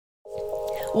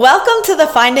Welcome to the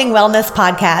Finding Wellness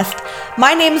podcast.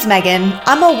 My name's Megan.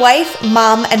 I'm a wife,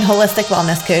 mom, and holistic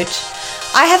wellness coach.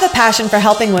 I have a passion for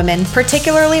helping women,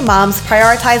 particularly moms,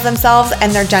 prioritize themselves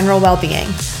and their general well-being.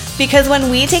 Because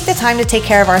when we take the time to take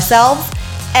care of ourselves,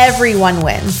 everyone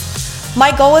wins.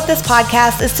 My goal with this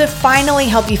podcast is to finally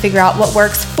help you figure out what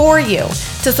works for you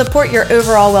to support your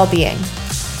overall well-being.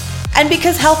 And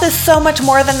because health is so much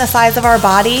more than the size of our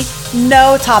body,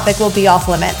 no topic will be off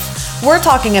limits. We're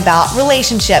talking about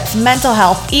relationships, mental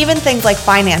health, even things like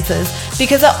finances,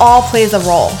 because it all plays a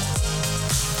role.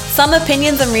 Some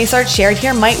opinions and research shared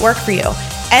here might work for you,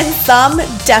 and some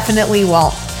definitely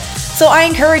won't. So I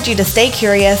encourage you to stay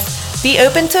curious, be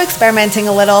open to experimenting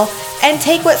a little, and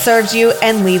take what serves you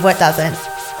and leave what doesn't.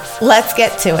 Let's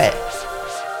get to it.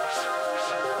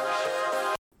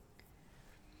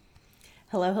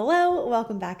 Hello.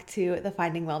 Welcome back to the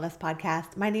Finding Wellness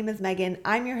podcast. My name is Megan.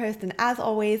 I'm your host, and as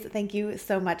always, thank you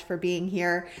so much for being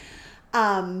here.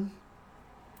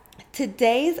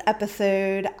 Today's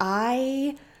episode,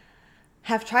 I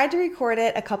have tried to record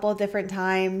it a couple of different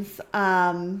times.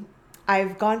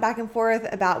 I've gone back and forth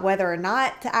about whether or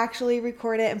not to actually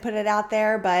record it and put it out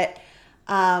there, but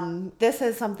this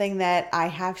is something that I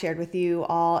have shared with you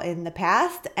all in the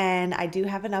past, and I do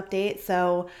have an update.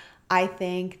 So I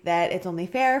think that it's only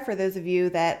fair for those of you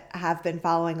that have been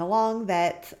following along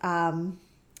that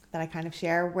I kind of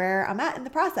share where I'm at in the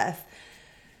process.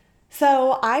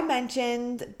 So I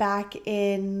mentioned back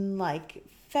in like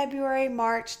February,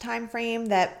 March timeframe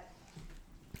that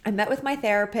I met with my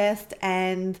therapist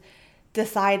and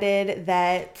decided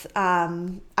that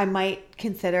I might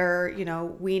consider,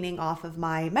 weaning off of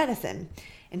my medicine.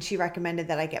 And she recommended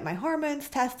that I get my hormones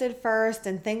tested first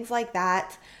and things like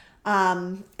that.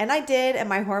 And I did, and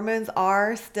my hormones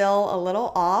are still a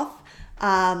little off.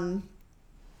 And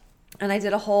I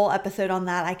did a whole episode on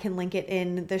that. I can link it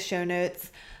in the show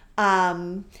notes.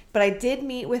 But I did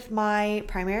meet with my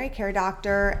primary care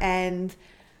doctor, and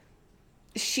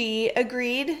she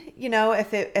agreed,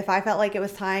 if I felt like it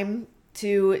was time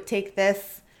to take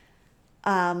this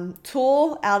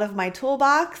tool out of my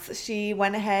toolbox, she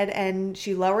went ahead and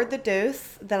she lowered the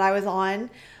dose that I was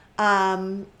on.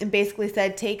 And basically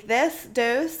said, take this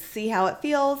dose, see how it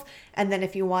feels. And then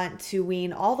if you want to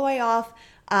wean all the way off,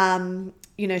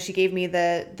 she gave me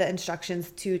the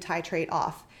instructions to titrate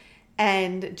off.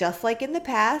 And just like in the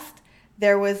past,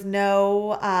 there was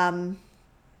no, I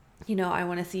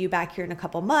want to see you back here in a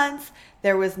couple months.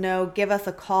 There was no give us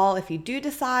a call if you do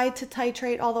decide to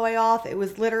titrate all the way off. It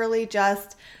was literally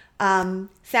just,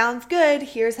 sounds good.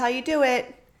 Here's how you do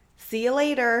it. See you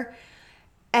later.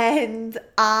 And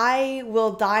I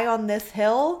will die on this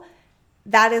hill.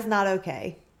 That is not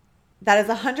okay. That is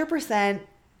 100%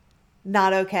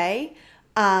 not okay.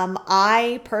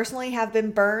 I personally have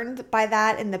been burned by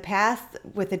that in the past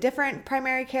with a different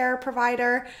primary care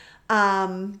provider.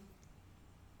 And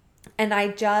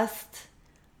I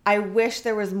wish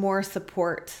there was more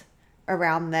support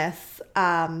around this.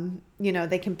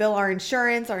 They can bill our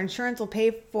insurance. Our insurance will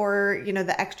pay for,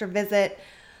 the extra visit.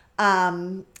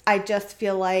 I just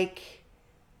feel like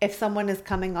if someone is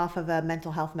coming off of a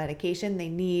mental health medication, they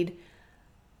need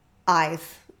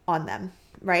eyes on them,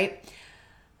 right?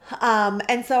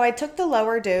 And so I took the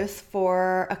lower dose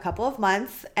for a couple of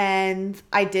months, and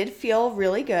I did feel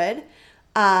really good.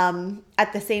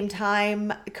 At the same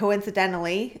time,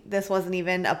 coincidentally, this wasn't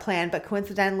even a plan, but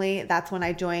coincidentally, that's when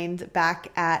I joined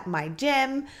back at my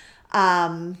gym,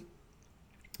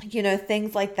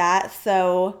 things like that.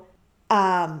 So,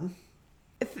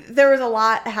 there was a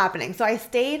lot happening. So I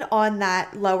stayed on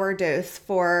that lower dose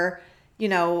for,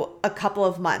 a couple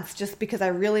of months just because I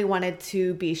really wanted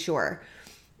to be sure.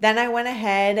 Then I went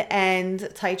ahead and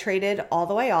titrated all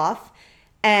the way off.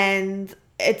 And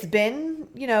it's been,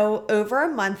 over a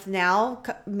month now,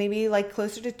 maybe like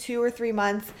closer to 2 or 3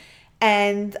 months.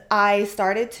 And I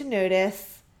started to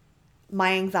notice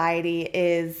my anxiety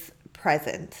is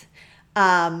present,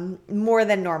 more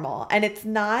than normal. And it's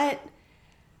not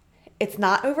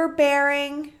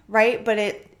overbearing, right? But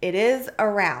it is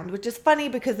around, which is funny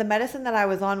because the medicine that I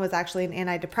was on was actually an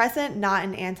antidepressant, not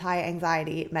an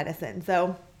anti-anxiety medicine.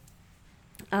 So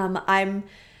I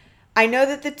know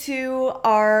that the two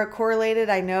are correlated.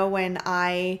 I know when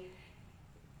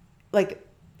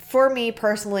for me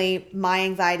personally, my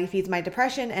anxiety feeds my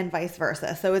depression and vice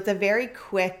versa. So it's a very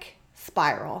quick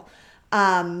spiral.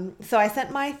 So I sent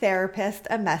my therapist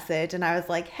a message and I was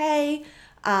like, hey,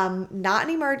 not an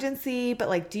emergency,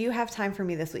 but do you have time for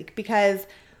me this week? Because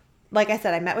like I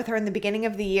said, I met with her in the beginning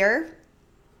of the year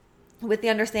with the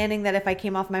understanding that if I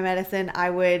came off my medicine, I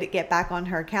would get back on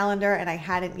her calendar, and I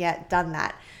hadn't yet done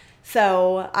that.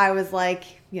 So I was like,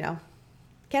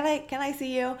 can I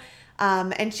see you?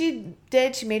 And she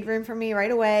did. She made room for me right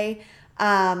away.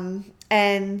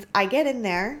 And I get in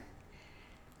there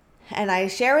and I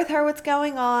share with her what's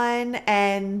going on.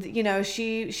 And,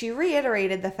 she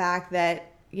reiterated the fact that,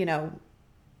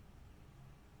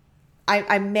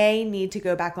 I may need to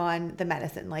go back on the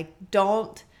medicine. Like,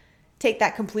 don't take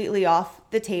that completely off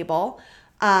the table.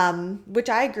 Which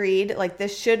I agreed, like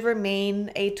this should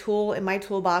remain a tool in my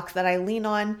toolbox that I lean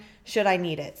on should I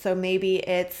need it. So maybe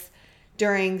it's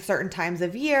during certain times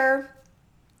of year,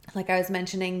 like I was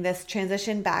mentioning, this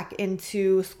transition back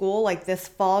into school, like this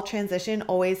fall transition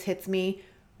always hits me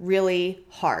really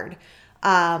hard.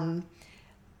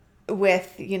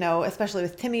 With, especially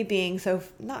with Timmy being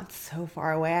not so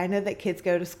far away. I know that kids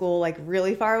go to school like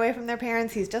really far away from their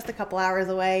parents. He's just a couple hours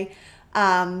away.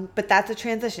 But that's a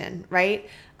transition, right?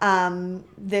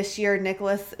 This year,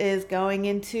 Nicholas is going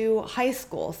into high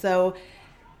school. So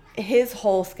his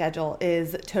whole schedule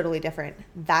is totally different.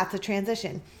 That's a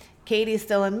transition. Katie's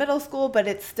still in middle school, but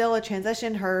it's still a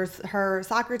transition. Her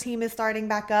soccer team is starting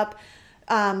back up,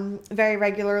 very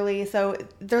regularly. So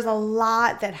there's a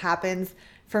lot that happens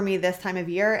for me this time of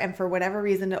year. And for whatever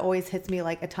reason, it always hits me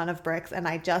like a ton of bricks and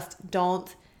I just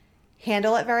don't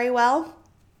handle it very well.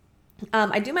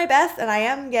 I do my best and I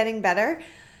am getting better.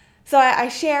 So I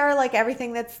share like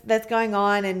everything that's going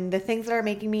on and the things that are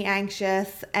making me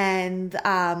anxious. And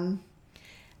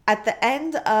at the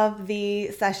end of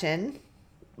the session,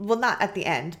 well, not at the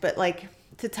end, but like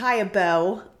to tie a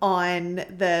bow on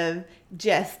the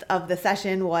gist of the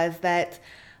session was that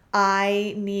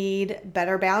I need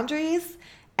better boundaries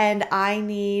and I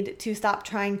need to stop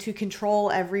trying to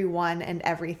control everyone and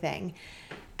everything.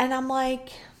 And I'm like,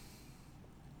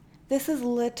 this is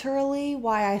literally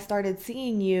why I started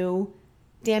seeing you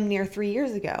damn near 3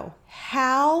 years ago.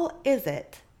 How is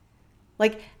it?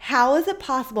 Like, how is it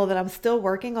possible that I'm still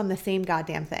working on the same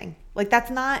goddamn thing? Like,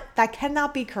 that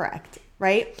cannot be correct,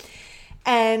 right?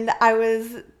 And I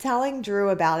was telling Drew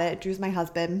about it. Drew's my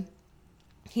husband.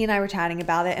 He and I were chatting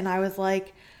about it, and I was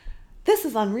like, this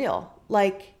is unreal.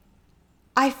 Like,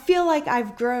 I feel like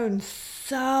I've grown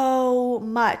so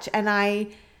much, and I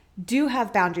do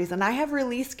have boundaries, and I have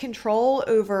released control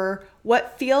over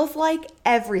what feels like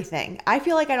everything. I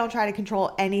feel like I don't try to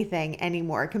control anything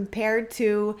anymore compared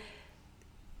to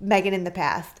Megan in the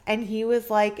past. And he was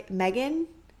like, Megan,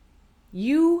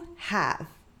 you have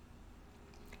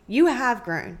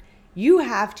grown. You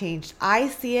have changed. I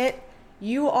see it.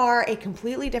 You are a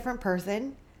completely different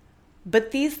person,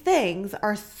 but these things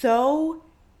are so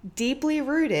deeply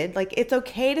rooted. Like, it's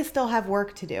okay to still have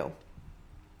work to do.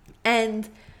 And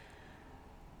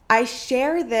I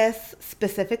share this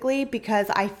specifically because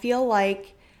I feel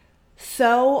like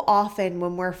so often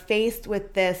when we're faced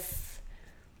with this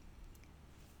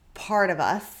part of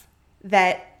us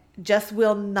that just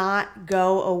will not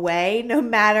go away, no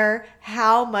matter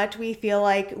how much we feel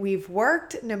like we've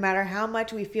worked, no matter how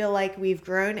much we feel like we've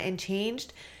grown and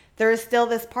changed, there is still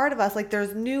this part of us, like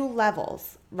there's new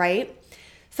levels, right?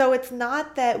 So it's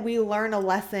not that we learn a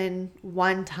lesson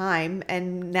one time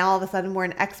and now all of a sudden we're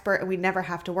an expert and we never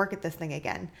have to work at this thing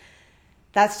again.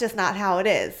 That's just not how it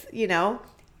is,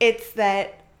 It's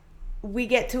that we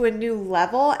get to a new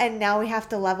level and now we have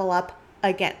to level up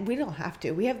again. We don't have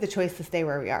to. We have the choice to stay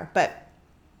where we are. But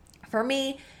for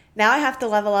me, now I have to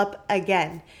level up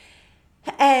again.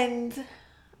 And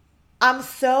I'm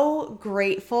so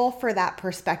grateful for that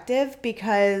perspective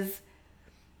because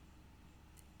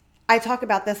I talk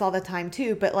about this all the time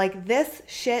too, but like this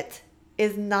shit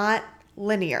is not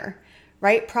linear,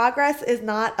 right? Progress is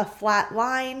not a flat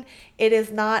line. It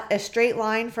is not a straight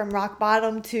line from rock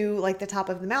bottom to like the top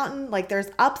of the mountain. Like there's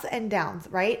ups and downs,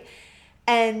 right?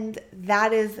 And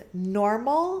that is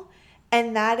normal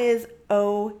and that is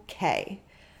okay.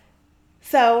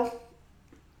 So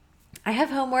I have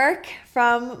homework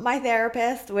from my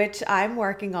therapist, which I'm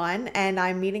working on, and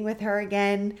I'm meeting with her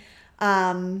again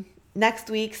next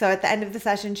week. So at the end of the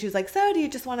session, she was like, so do you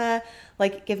just want to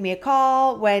like give me a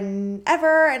call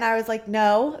whenever? And I was like,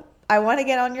 no, I want to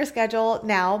get on your schedule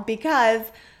now because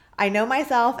I know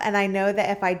myself and I know that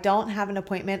if I don't have an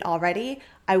appointment already,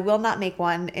 I will not make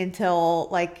one until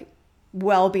like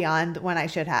well beyond when I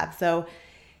should have. So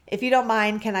if you don't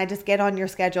mind, can I just get on your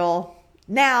schedule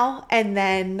now? And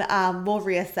then we'll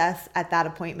reassess at that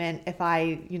appointment if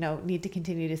I, need to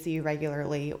continue to see you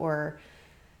regularly or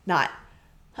not.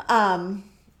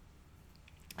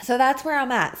 So that's where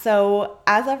I'm at. So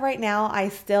as of right now, I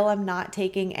still am not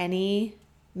taking any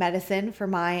medicine for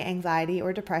my anxiety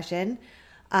or depression.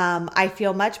 I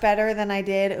feel much better than I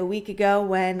did a week ago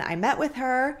when I met with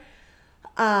her.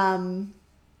 And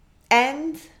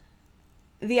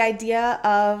the idea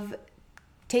of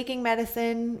taking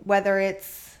medicine, whether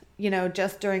it's,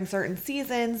 just during certain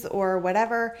seasons or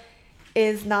whatever,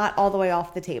 is not all the way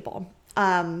off the table.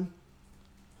 And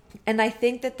I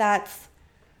think that that's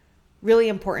really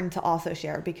important to also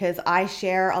share, because I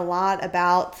share a lot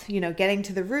about, getting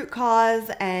to the root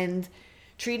cause and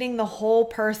treating the whole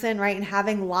person, right? And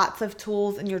having lots of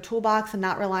tools in your toolbox and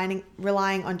not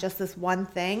relying on just this one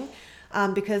thing.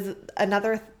 Because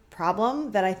another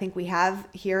problem that I think we have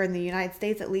here in the United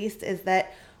States, at least, is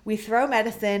that we throw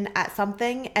medicine at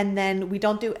something and then we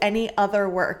don't do any other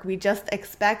work. We just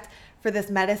expect for this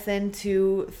medicine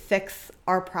to fix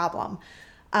our problem.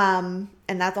 And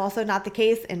that's also not the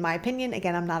case, in my opinion.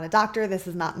 Again, I'm not a doctor. This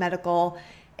is not medical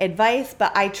advice,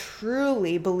 but I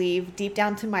truly believe deep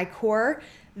down to my core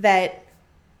that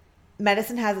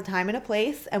medicine has a time and a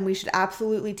place, and we should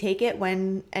absolutely take it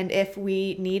when and if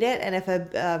we need it. And if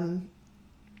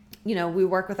we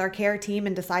work with our care team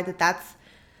and decide that that's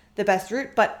the best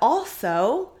route, but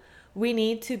also we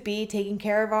need to be taking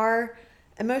care of our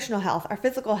emotional health, our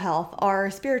physical health, our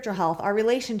spiritual health, our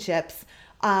relationships,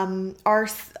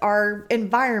 our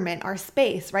environment, our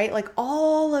space, right? Like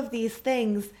all of these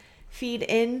things feed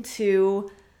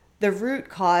into the root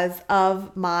cause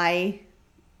of my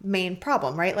main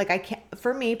problem, right? Like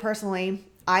for me personally,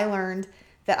 I learned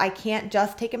that I can't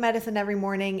just take a medicine every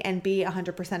morning and be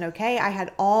 100% okay. I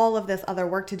had all of this other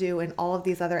work to do in all of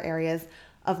these other areas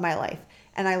of my life.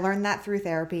 And I learned that through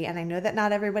therapy. And I know that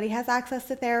not everybody has access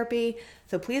to therapy,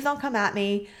 so please don't come at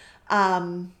me.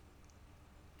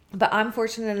 But I'm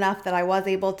fortunate enough that I was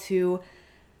able to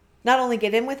not only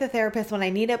get in with a therapist when I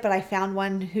need it, but I found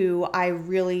one who I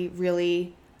really,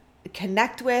 really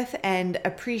connect with and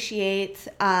appreciate.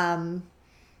 And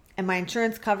my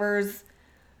insurance covers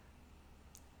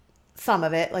some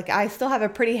of it. Like I still have a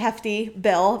pretty hefty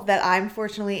bill that I'm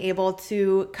fortunately able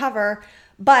to cover,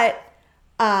 but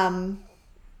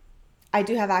I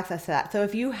do have access to that. So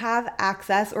if you have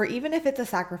access, or even if it's a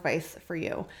sacrifice for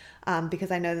you,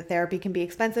 because I know that therapy can be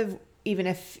expensive, even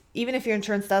if your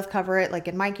insurance does cover it. Like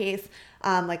in my case,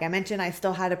 like I mentioned, I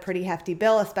still had a pretty hefty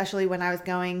bill, especially when I was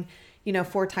going,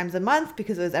 4 times a month,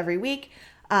 because it was every week.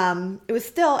 It was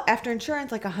still, after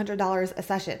insurance, like $100 a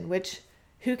session, which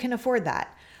who can afford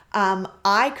that?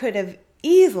 I could have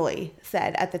easily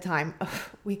said at the time, oh,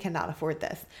 we cannot afford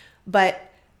this. But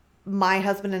my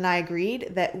husband and I agreed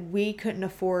that we couldn't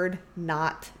afford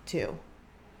not to,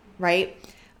 right?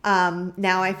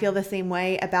 Now I feel the same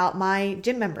way about my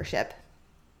gym membership.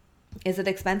 Is it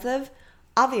expensive?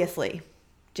 Obviously,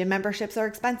 gym memberships are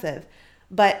expensive.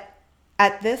 But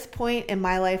at this point in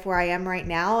my life where I am right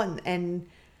now,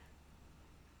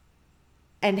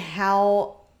 and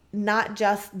how not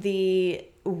just the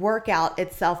workout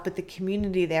itself, but the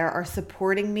community there are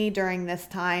supporting me during this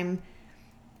time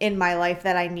in my life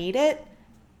that I need it,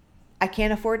 I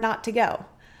can't afford not to go.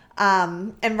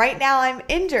 And right now I'm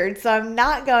injured, so I'm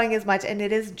not going as much, and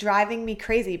it is driving me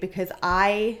crazy because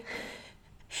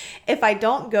if I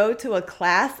don't go to a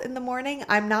class in the morning,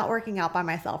 I'm not working out by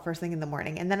myself first thing in the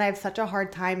morning. And then I have such a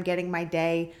hard time getting my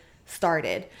day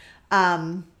started.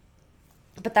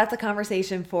 But that's a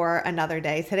conversation for another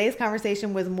day. Today's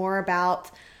conversation was more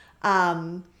about,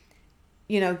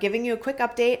 giving you a quick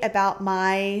update about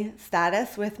my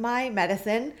status with my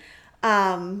medicine,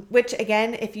 which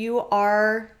again, if you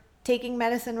are taking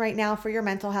medicine right now for your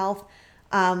mental health,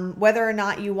 whether or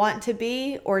not you want to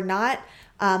be or not,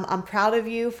 I'm proud of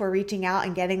you for reaching out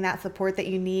and getting that support that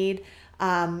you need.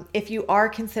 If you are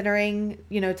considering,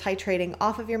 titrating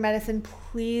off of your medicine,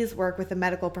 please work with a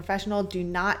medical professional. Do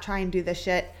not try and do this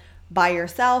shit by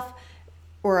yourself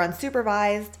or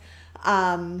unsupervised.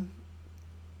 And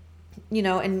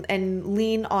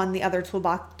lean on the other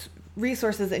toolbox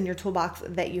resources in your toolbox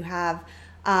that you have.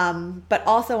 But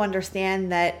also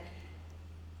understand that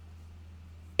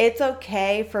it's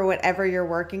okay for whatever you're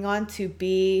working on to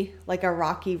be like a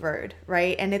rocky road,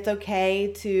 right? And it's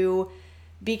okay to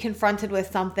be confronted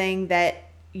with something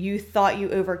that you thought you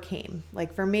overcame.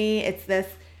 Like for me, it's this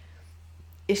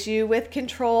issue with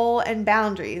control and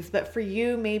boundaries. But for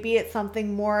you, maybe it's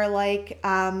something more like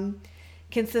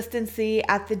consistency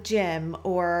at the gym,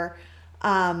 or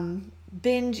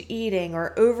binge eating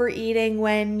or overeating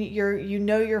when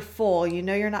you're full,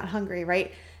 you're not hungry,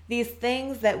 right? These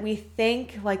things that we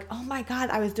think like, oh my God,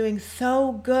 I was doing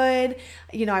so good.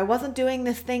 I wasn't doing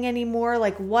this thing anymore.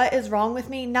 Like, what is wrong with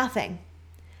me? Nothing.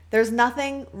 There's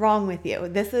nothing wrong with you.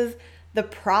 This is the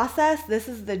process. This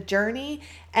is the journey.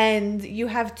 And you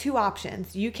have 2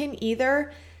 options. You can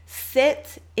either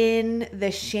sit in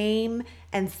the shame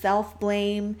and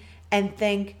self-blame and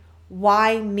think,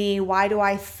 why me? Why do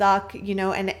I suck?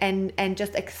 And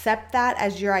just accept that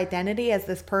as your identity, as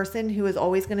this person who is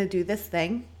always going to do this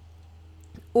thing.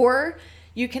 Or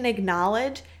you can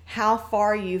acknowledge how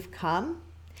far you've come,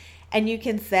 and you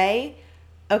can say,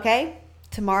 okay,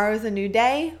 tomorrow is a new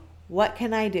day. What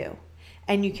can I do?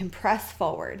 And you can press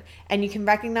forward, and you can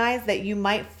recognize that you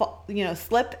might,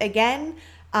 slip again,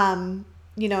 and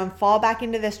fall back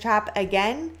into this trap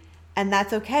again. And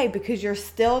that's okay, because you're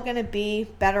still going to be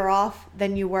better off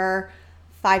than you were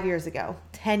 5 years ago,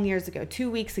 10 years ago,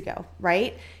 2 weeks ago,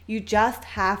 right? You just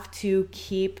have to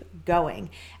keep going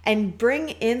and bring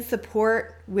in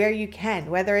support where you can,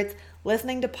 whether it's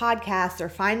listening to podcasts or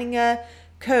finding a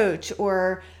coach,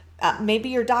 or maybe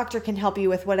your doctor can help you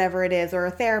with whatever it is, or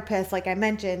a therapist, like I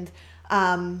mentioned.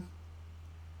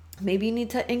 Maybe you need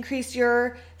to increase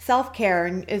your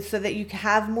self-care so that you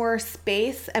have more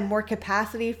space and more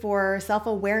capacity for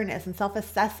self-awareness and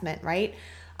self-assessment, right?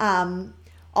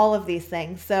 All of these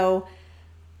things. So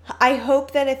I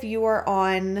hope that if you are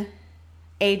on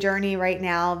a journey right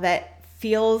now that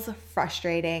feels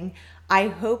frustrating, I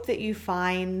hope that you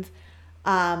find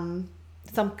some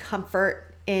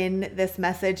comfort in this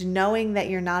message, knowing that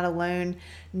you're not alone,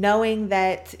 knowing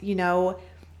that,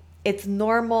 it's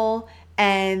normal,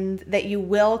 and that you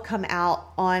will come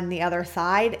out on the other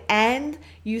side, and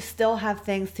you still have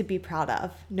things to be proud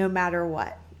of no matter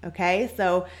what. Okay.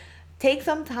 So take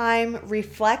some time,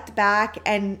 reflect back,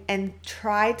 and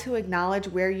try to acknowledge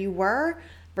where you were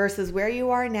versus where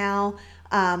you are now,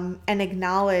 and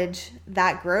acknowledge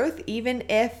that growth. Even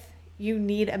if you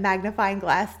need a magnifying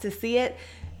glass to see it,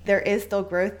 there is still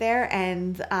growth there.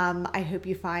 And I hope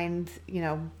you find,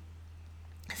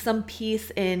 some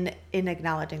peace in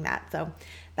acknowledging that. So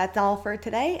that's all for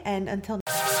today. And until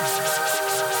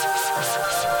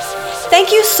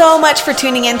Thank you so much for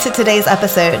tuning in to today's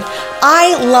episode.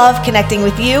 I love connecting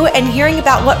with you and hearing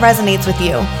about what resonates with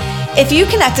you. If you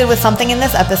connected with something in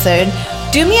this episode,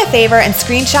 do me a favor and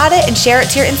screenshot it and share it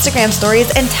to your Instagram stories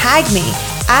and tag me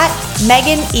at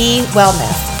Megan E.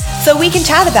 Wellness so we can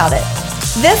chat about it.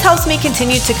 This helps me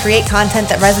continue to create content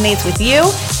that resonates with you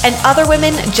and other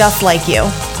women just like you.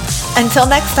 Until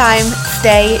next time,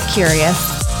 stay curious.